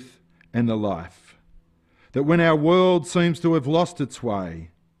truth, and the life. That when our world seems to have lost its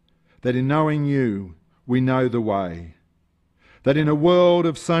way, that in knowing you, we know the way. That in a world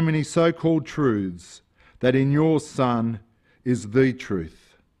of so many so-called truths, that in your Son is the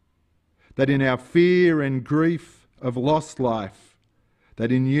truth. That in our fear and grief of lost life,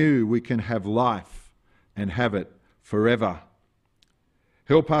 that in you we can have life and have it forever.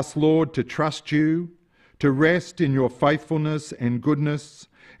 Help us, Lord, to trust you, to rest in your faithfulness and goodness,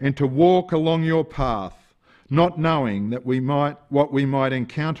 and to walk along your path, not knowing that what we might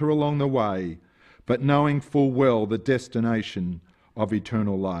encounter along the way, but knowing full well the destination of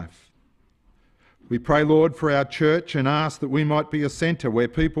eternal life. We pray, Lord, for our church and ask that we might be a centre where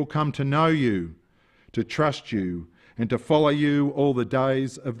people come to know you, to trust you, and to follow you all the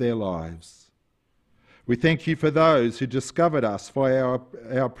days of their lives. We thank you for those who discovered us via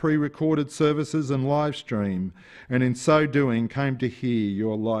our pre-recorded services and live stream, and in so doing came to hear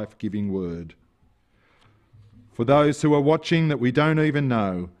your life-giving word. For those who are watching that we don't even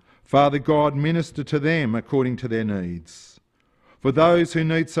know, Father God, minister to them according to their needs. For those who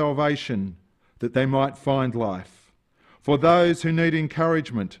need salvation, that they might find life. For those who need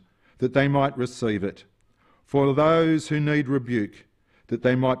encouragement, that they might receive it. For those who need rebuke, that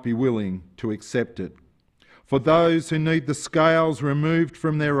they might be willing to accept it. For those who need the scales removed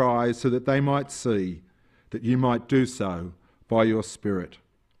from their eyes so that they might see, that you might do so by your Spirit.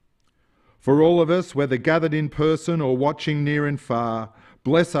 For all of us, whether gathered in person or watching near and far,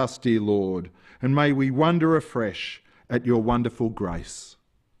 bless us, dear Lord, and may we wonder afresh at your wonderful grace.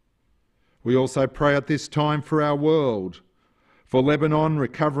 We also pray at this time for our world. For Lebanon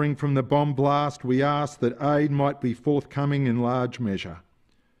recovering from the bomb blast, we ask that aid might be forthcoming in large measure.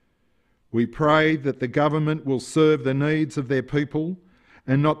 We pray that the government will serve the needs of their people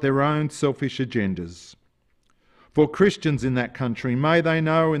and not their own selfish agendas. For Christians in that country, may they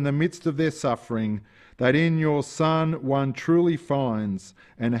know in the midst of their suffering that in your Son one truly finds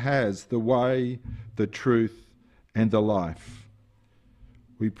and has the way, the truth, and the life.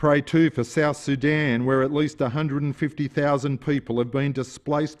 We pray too for South Sudan, where at least 150,000 people have been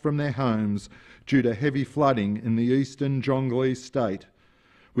displaced from their homes due to heavy flooding in the eastern Jonglei state,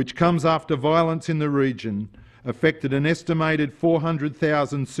 which comes after violence in the region affected an estimated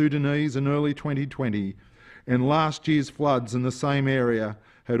 400,000 Sudanese in early 2020, and last year's floods in the same area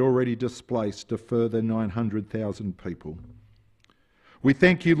had already displaced a further 900,000 people. We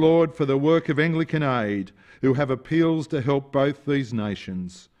thank you, Lord, for the work of Anglican Aid, who have appeals to help both these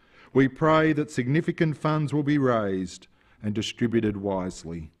nations. We pray that significant funds will be raised and distributed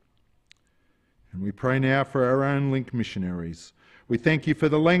wisely. And we pray now for our own Link missionaries. We thank you for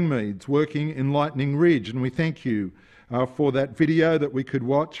the Langmeads working in Lightning Ridge, and we thank you for that video that we could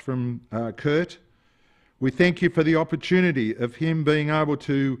watch from Kurt. We thank you for the opportunity of him being able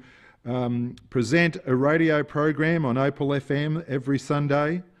to present a radio program on Opal FM every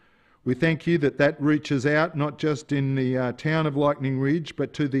Sunday. We thank you that that reaches out not just in the town of Lightning Ridge,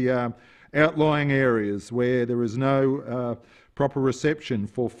 but to the outlying areas where there is no proper reception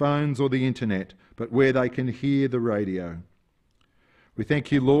for phones or the internet, but where they can hear the radio. We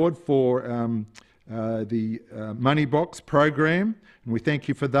thank you, Lord, for the Money Box program, and we thank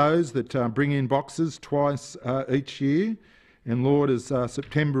you for those that bring in boxes twice each year. And Lord, as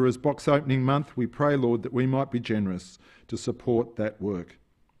September is box opening month, we pray, Lord, that we might be generous to support that work.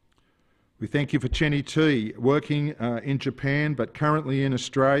 We thank you for Chenny T, working in Japan but currently in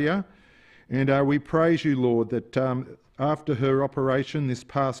Australia. And we praise you, Lord, that after her operation this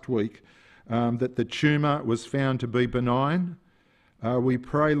past week, that the tumour was found to be benign. We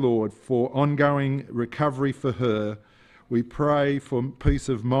pray, Lord, for ongoing recovery for her. We pray for peace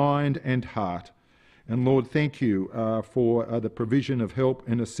of mind and heart. And Lord, thank you for the provision of help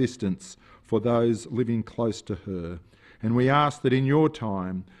and assistance for those living close to her. And we ask that in your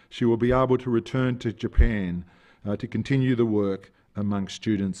time she will be able to return to Japan to continue the work among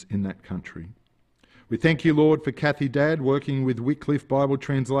students in that country. We thank you, Lord, for Kathy Dad working with Wycliffe Bible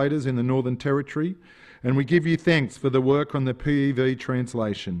translators in the Northern Territory, and we give you thanks for the work on the PEV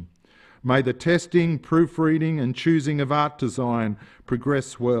translation. May the testing, proofreading and choosing of art design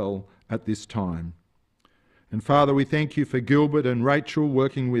progress well at this time. And Father, we thank you for Gilbert and Rachel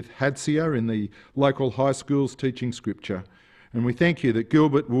working with Hadsia in the local high schools teaching Scripture. And we thank you that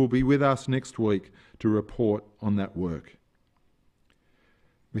Gilbert will be with us next week to report on that work.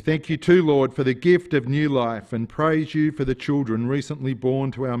 We thank you too, Lord, for the gift of new life and praise you for the children recently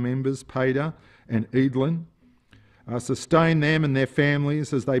born to our members, Pader and Edelin. Sustain them and their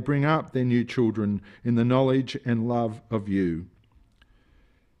families as they bring up their new children in the knowledge and love of you.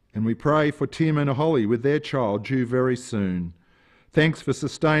 And we pray for Tim and Holly with their child due very soon. Thanks for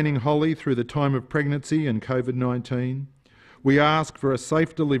sustaining Holly through the time of pregnancy and COVID-19. We ask for a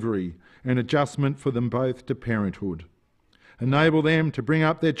safe delivery and adjustment for them both to parenthood. Enable them to bring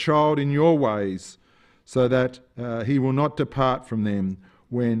up their child in your ways so that he will not depart from them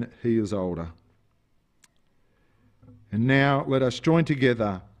when he is older. And now let us join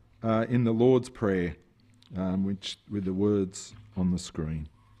together in the Lord's Prayer, with the words on the screen.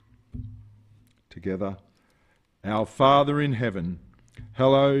 Together. Our Father in heaven,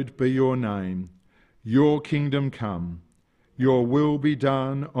 hallowed be your name. Your kingdom come. Your will be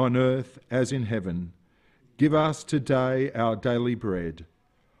done on earth as in heaven. Give us today our daily bread.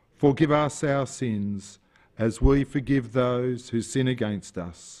 Forgive us our sins as we forgive those who sin against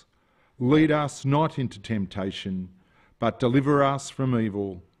us. Lead us not into temptation, but deliver us from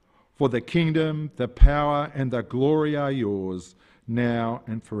evil. For the kingdom, the power and the glory are yours, now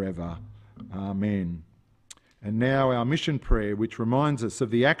and forever. Amen. And now our mission prayer, which reminds us of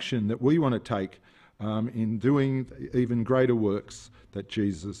the action that we want to take in doing even greater works that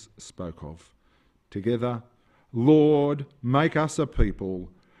Jesus spoke of. Together, Lord, make us a people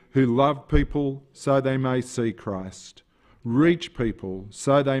who love people so they may see Christ, reach people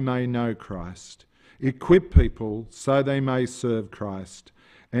so they may know Christ, equip people so they may serve Christ,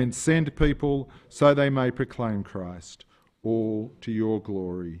 and send people so they may proclaim Christ, all to your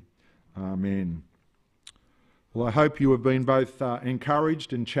glory. Amen. Well, I hope you have been both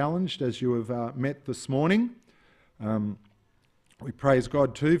encouraged and challenged as you have met this morning. We praise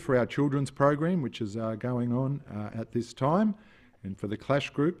God too for our children's program, which is going on at this time, and for the Clash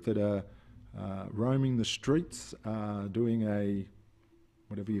group that are roaming the streets, doing a,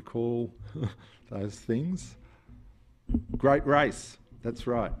 whatever you call those things, great race. That's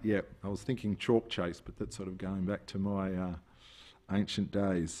right, yeah. I was thinking chalk chase, but that's sort of going back to my ancient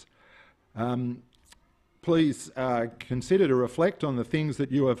days. Please consider to reflect on the things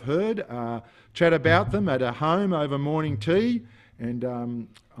that you have heard, chat about them at a home over morning tea, and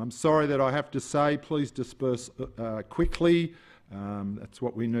I'm sorry that I have to say, please disperse quickly. That's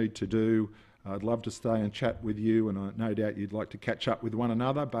what we need to do. I'd love to stay and chat with you, and I no doubt you'd like to catch up with one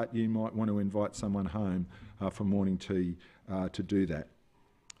another, but you might want to invite someone home for morning tea to do that.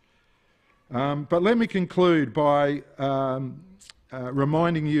 But let me conclude by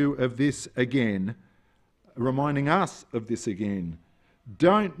reminding you of this again, reminding us of this again.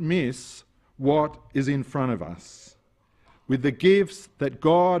 Don't miss what is in front of us. With the gifts that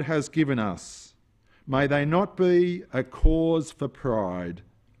God has given us, may they not be a cause for pride,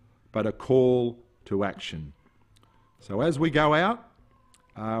 but a call to action. So as we go out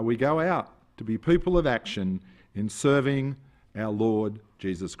to be people of action in serving our Lord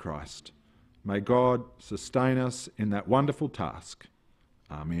Jesus Christ. May God sustain us in that wonderful task.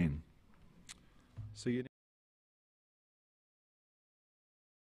 Amen. See you.